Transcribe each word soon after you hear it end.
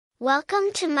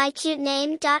Welcome to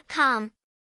mycutename.com.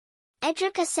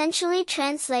 Edrick essentially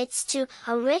translates to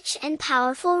a rich and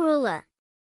powerful ruler.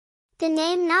 The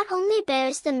name not only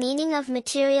bears the meaning of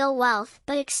material wealth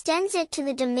but extends it to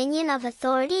the dominion of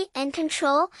authority and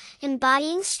control,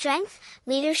 embodying strength,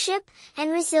 leadership,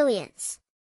 and resilience.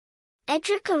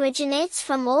 Edrick originates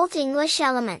from Old English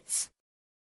elements.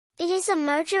 It is a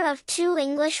merger of two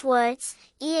English words,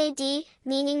 ead,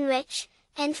 meaning rich,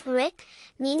 and rick,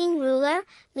 meaning ruler,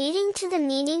 leading to the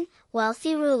meaning,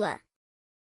 wealthy ruler.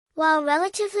 While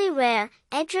relatively rare,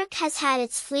 Edrick has had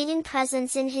its fleeting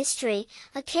presence in history,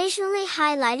 occasionally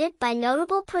highlighted by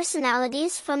notable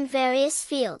personalities from various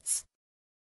fields.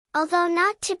 Although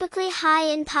not typically high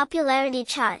in popularity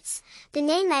charts, the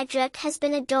name Edrick has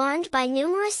been adorned by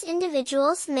numerous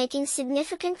individuals making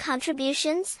significant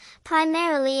contributions,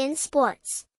 primarily in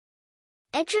sports.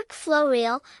 Edrick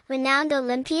Floreal, renowned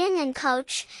Olympian and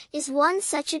coach, is one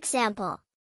such example.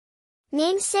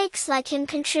 Namesakes like him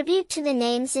contribute to the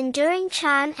name's enduring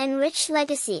charm and rich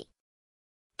legacy.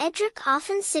 Edrick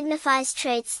often signifies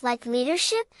traits like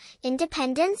leadership,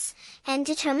 independence, and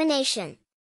determination.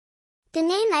 The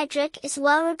name Edrick is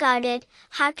well regarded,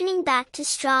 harkening back to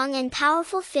strong and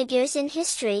powerful figures in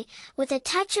history, with a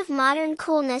touch of modern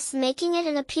coolness making it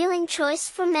an appealing choice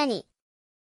for many.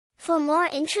 For more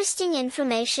interesting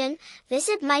information,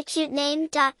 visit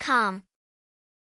mycutename.com.